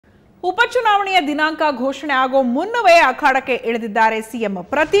ಉಪಚುನಾವಣೆಯ ದಿನಾಂಕ ಘೋಷಣೆ ಆಗೋ ಮುನ್ನವೇ ಅಖಾಡಕ್ಕೆ ಇಳಿದಿದ್ದಾರೆ ಸಿಎಂ.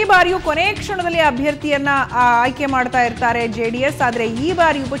 ಪ್ರತಿ ಬಾರಿಯೂ ಕೊನೆ ಕ್ಷಣದಲ್ಲಿ ಅಭ್ಯರ್ಥಿಯನ್ನ ಆಯ್ಕೆ ಮಾಡ್ತಾ ಇರ್ತಾರೆ ಜೆಡಿಎಸ್. ಆದರೆ ಈ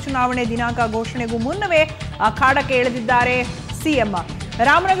ಬಾರಿ ಉಪಚುನಾವಣೆ ದಿನಾಂಕ ಘೋಷಣೆಗೂ ಮುನ್ನವೇ ಅಖಾಡಕ್ಕೆ ಇಳಿದಿದ್ದಾರೆ ಸಿಎಂ.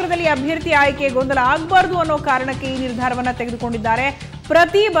 ರಾಮನಗರದಲ್ಲಿ ಅಭ್ಯರ್ಥಿ ಆಯ್ಕೆ ಗೊಂದಲ ಆಗಬಾರದು ಅನ್ನೋ ಕಾರಣಕ್ಕೆ ಈ ನಿರ್ಧಾರವನ್ನ ತೆಗೆದುಕೊಂಡಿದ್ದಾರೆ.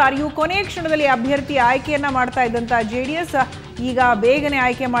 ಪ್ರತಿ ಬಾರಿಯೂ ಕೊನೆ ಕ್ಷಣದಲ್ಲಿ ಅಭ್ಯರ್ಥಿ ಆಯ್ಕೆಯನ್ನ ಮಾಡ್ತಾ ಇದ್ದಂತ ಜೆಡಿಎಸ್ ಈಗ ಬೇಗನೆ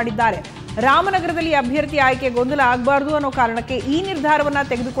ಆಯ್ಕೆ ಮಾಡಿದ್ದಾರೆ. ರಾಮನಗರದಲ್ಲಿ ಅಭ್ಯರ್ಥಿ ಆಯ್ಕೆ ಗೊಂದಲ ಆಗಬಾರದು ಅನ್ನೋ ಕಾರಣಕ್ಕೆ ಈ ನಿರ್ಧಾರವನ್ನ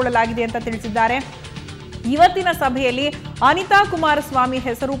ತೆಗೆದುಕೊಳ್ಳಲಾಗಿದೆ ಅಂತ ತಿಳಿಸಿದ್ದಾರೆ. ಇವತ್ತಿನ ಸಭೆಯಲ್ಲಿ ಅನಿತಾ ಕುಮಾರಸ್ವಾಮಿ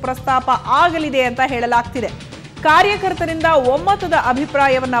ಹೆಸರು ಪ್ರಸ್ತಾಪ ಆಗಲಿದೆ ಅಂತ ಹೇಳಲಾಗ್ತಿದೆ. ಕಾರ್ಯಕರ್ತರಿಂದ ಒಮ್ಮತದ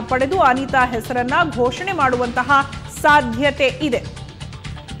ಅಭಿಪ್ರಾಯವನ್ನ ಪಡೆದು ಅನಿತಾ ಹೆಸರನ್ನ ಘೋಷಣೆ ಮಾಡುವಂತಹ ಸಾಧ್ಯತೆ ಇದೆ.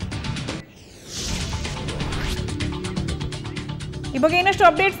 ಈ ಬಗ್ಗೆ ಇನ್ನಷ್ಟು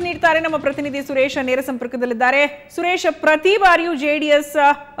ಅಪ್ಡೇಟ್ಸ್ ನೀಡ್ತಾರೆ ನಮ್ಮ ಪ್ರತಿನಿಧಿ ಸುರೇಶ್, ನೇರ ಸಂಪರ್ಕದಲ್ಲಿದ್ದಾರೆ. ಸುರೇಶ್, ಪ್ರತಿ ಬಾರಿಯೂ ಜೆಡಿಎಸ್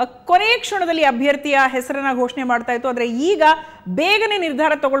ಕೊನೆಯ ಕ್ಷಣದಲ್ಲಿ ಅಭ್ಯರ್ಥಿಯ ಹೆಸರನ್ನ ಘೋಷಣೆ ಮಾಡ್ತಾ ಇತ್ತು. ಆದ್ರೆ ಈಗ ಬೇಗನೆ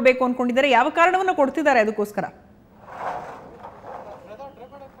ನಿರ್ಧಾರ ತಗೊಳ್ಬೇಕು ಅನ್ಕೊಂಡಿದ್ದಾರೆ. ಯಾವ ಕಾರಣವನ್ನು ಕೊಡ್ತಿದ್ದಾರೆ ಅದಕ್ಕೋಸ್ಕರ?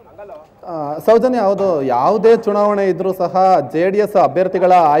 ಸೌಜನ್ಯ, ಹೌದು, ಯಾವುದೇ ಚುನಾವಣೆ ಇದ್ರೂ ಸಹ JDS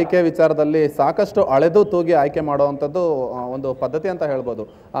ಅಭ್ಯರ್ಥಿಗಳ ಆಯ್ಕೆ ವಿಚಾರದಲ್ಲಿ ಸಾಕಷ್ಟು ಅಳೆದು ತೂಗಿ ಆಯ್ಕೆ ಮಾಡುವಂಥದ್ದು ಒಂದು ಪದ್ಧತಿ ಅಂತ ಹೇಳ್ಬೋದು.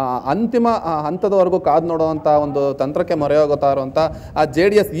 ಅಂತಿಮ ಹಂತದವರೆಗೂ ಕಾದು ನೋಡುವಂಥ ಒಂದು ತಂತ್ರಕ್ಕೆ ಮೊರೆ ಹೋಗುತ್ತಾ ಇರುವಂಥ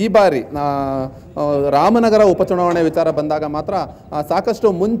JDS ಈ ಬಾರಿ ರಾಮನಗರ ಉಪಚುನಾವಣೆ ವಿಚಾರ ಬಂದಾಗ ಮಾತ್ರ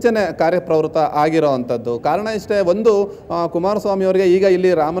ಸಾಕಷ್ಟು ಮುಂಚೆನೆ ಕಾರ್ಯಪ್ರವೃತ್ತ ಆಗಿರೋವಂಥದ್ದು. ಕಾರಣ ಇಷ್ಟೇ, ಒಂದು, ಕುಮಾರಸ್ವಾಮಿ ಅವರಿಗೆ ಈಗ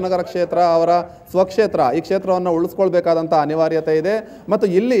ಇಲ್ಲಿ ರಾಮನಗರ ಕ್ಷೇತ್ರ ಅವರ ಸ್ವಕ್ಷೇತ್ರ, ಈ ಕ್ಷೇತ್ರವನ್ನು ಉಳಿಸ್ಕೊಳ್ಬೇಕಾದಂಥ ಅನಿವಾರ್ಯತೆ ಇದೆ. ಮತ್ತು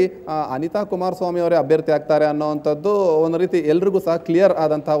ಇಲ್ಲಿ ಅನಿತಾ ಕುಮಾರಸ್ವಾಮಿ ಅವರೇ ಅಭ್ಯರ್ಥಿ ಆಗ್ತಾರೆ ಅನ್ನೋವಂಥದ್ದು ಒಂದು ರೀತಿ ಎಲ್ರಿಗೂ ಸಹ ಕ್ಲಿಯರ್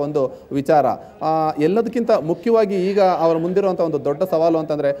ಆದಂಥ ಒಂದು ವಿಚಾರ. ಎಲ್ಲದಕ್ಕಿಂತ ಮುಖ್ಯವಾಗಿ ಈಗ ಅವರ ಮುಂದಿರುವಂಥ ಒಂದು ದೊಡ್ಡ ಸವಾಲು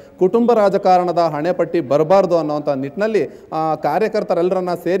ಅಂತಂದರೆ ಕುಟುಂಬ ರಾಜಕಾರಣದ ಹಣೆಪಟ್ಟಿ ಬರಬಾರ್ದು ಅನ್ನೋವಂಥ ನಿಟ್ಟಿನಲ್ಲಿ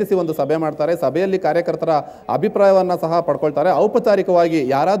ಕಾರ್ಯಕರ್ತರೆಲ್ಲರನ್ನ ಸೇರಿಸಿ ಒಂದು ಸಭೆ ಮಾಡ್ತಾರೆ. ಸಭೆಯಲ್ಲಿ ಕಾರ್ಯಕರ್ತರ ಅಭಿಪ್ರಾಯವನ್ನು ಸಹ ಪಡ್ಕೊಳ್ತಾರೆ. ಔಪಚಾರಿಕವಾಗಿ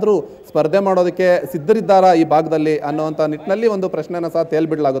ಯಾರಾದರೂ ಸ್ಪರ್ಧೆ ಮಾಡೋದಕ್ಕೆ ಸಿದ್ಧರಿದ್ದಾರಾ ಈ ಭಾಗದಲ್ಲಿ ಅನ್ನೋವಂಥ ನಿಟ್ಟಿನಲ್ಲಿ ಒಂದು ಪ್ರಶ್ನೆಯನ್ನು ಸಹ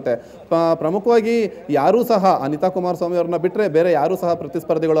ತೇಲ್ಬಿಡಲಾಗುತ್ತೆ. ಪ್ರಮುಖವಾಗಿ ಯಾರೂ ಸಹ ಅನಿತಾ ಕುಮಾರಸ್ವಾಮಿ ಅವ್ರನ್ನ ಬಿಟ್ಟರೆ ಬೇರೆ ಯಾರೂ ಸಹ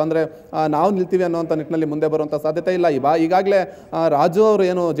ಪ್ರತಿಸ್ಪರ್ಧಿಗಳು ಅಂದರೆ ನಾವು ನಿಲ್ತೀವಿ ಅನ್ನೋಂಥ ನಿಟ್ಟಿನಲ್ಲಿ ಮುಂದೆ ಬರುವಂಥ ಸಾಧ್ಯತೆ ಇಲ್ಲ. ಈಗಾಗಲೇ ರಾಜು ಅವರು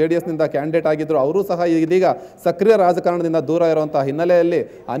ಏನು JDSನಿಂದ ಕ್ಯಾಂಡಿಡೇಟ್ ಆಗಿದ್ರು, ಅವರು ಸಹ ಇದೀಗ ಸಕ್ರಿಯ ರಾಜಕಾರಣದಿಂದ ದೂರ ಇರುವಂಥ ಹಿನ್ನೆಲೆಯಲ್ಲಿ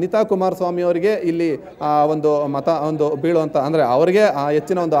ಅನಿತಾ ಕುಮಾರಸ್ವಾಮಿ ಅವರಿಗೆ ಇಲ್ಲಿ ಒಂದು ಬೀಳುವಂಥ, ಅಂದರೆ ಅವರಿಗೆ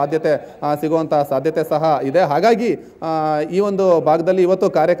ಹೆಚ್ಚಿನ ಒಂದು ಆದ್ಯತೆ ಸಿಗುವಂಥ ಸಾಧ್ಯತೆ ಸಹ ಇದೆ. ಹಾಗಾಗಿ ಈ ಒಂದು ಭಾಗದಲ್ಲಿ ಇವತ್ತು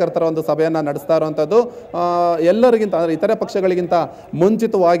ಕಾರ್ಯಕರ್ತರ ಒಂದು ಸಭೆಯನ್ನು ನಡೆಸ್ತಾ ಇರುವಂಥದ್ದು ಎಲ್ಲರಿಗಿಂತ, ಅಂದರೆ ಇತರೆ ಪಕ್ಷಗಳಿಗಿಂತ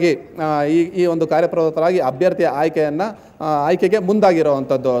ಮುಂಚಿತವಾಗಿ ಈ ಒಂದು ಕಾರ್ಯಪ್ರವೃತ್ತರಾಗಿ ಅಭ್ಯರ್ಥಿಯ ಆಯ್ಕೆಗೆ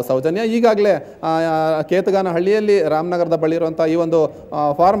ಮುಂದಾಗಿರುವಂಥದ್ದು. ಸೌಜನ್ಯ, ಈಗಾಗಲೇ ಕೇತಗಾನಹಳ್ಳಿಯಲ್ಲಿ ರಾಮನಗರದ ಬಳಿ ಇರುವಂಥ ಈ ಒಂದು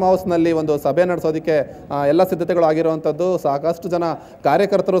ಫಾರ್ಮ್ ಹೌಸ್ನಲ್ಲಿ ಒಂದು ಸಭೆ ನಡೆಸೋದಕ್ಕೆ ಎಲ್ಲ ಸಿದ್ಧತೆಗಳು ಆಗಿರುವಂಥದ್ದು. ಸಾಕಷ್ಟು ಜನ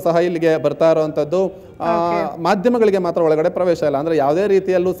ಕಾರ್ಯಕರ್ತರು ಸಹ ಇಲ್ಲಿಗೆ ಬರ್ತಾ ಇರುವಂಥದ್ದು. ಮಾಧ್ಯಮಗಳಿಗೆ ಮಾತ್ರ ಒಳಗಡೆ ಪ್ರವೇಶ ಇಲ್ಲ. ಅಂದರೆ ಯಾವುದೇ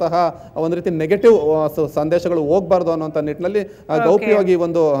ರೀತಿಯಲ್ಲೂ ಸಹ ಒಂದು ರೀತಿ ನೆಗೆಟಿವ್ ಸಂದೇಶಗಳು ಹೋಗಬಾರ್ದು ಅನ್ನೋಂಥ ನಿಟ್ಟಿನಲ್ಲಿ ಗೌಪ್ಯವಾಗಿ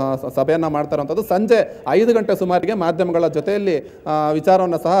ಒಂದು ಸಭೆಯನ್ನು ಮಾಡ್ತಾ ಇರುವಂಥದ್ದು. ಸಂಜೆ 5 ಗಂಟೆ ಸುಮಾರಿಗೆ ಮಾಧ್ಯಮಗಳ ಜೊತೆಯಲ್ಲಿ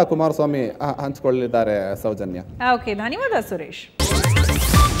ವಿಚಾರವನ್ನು ಸಹ ಕುಮಾರಸ್ವಾಮಿ ಹಂಚಿಕೊಳ್ಳಲಿದ್ದಾರೆ. ಸೌಜನ್ಯ, ಧನ್ಯವಾದ ಸುರೇಶ್.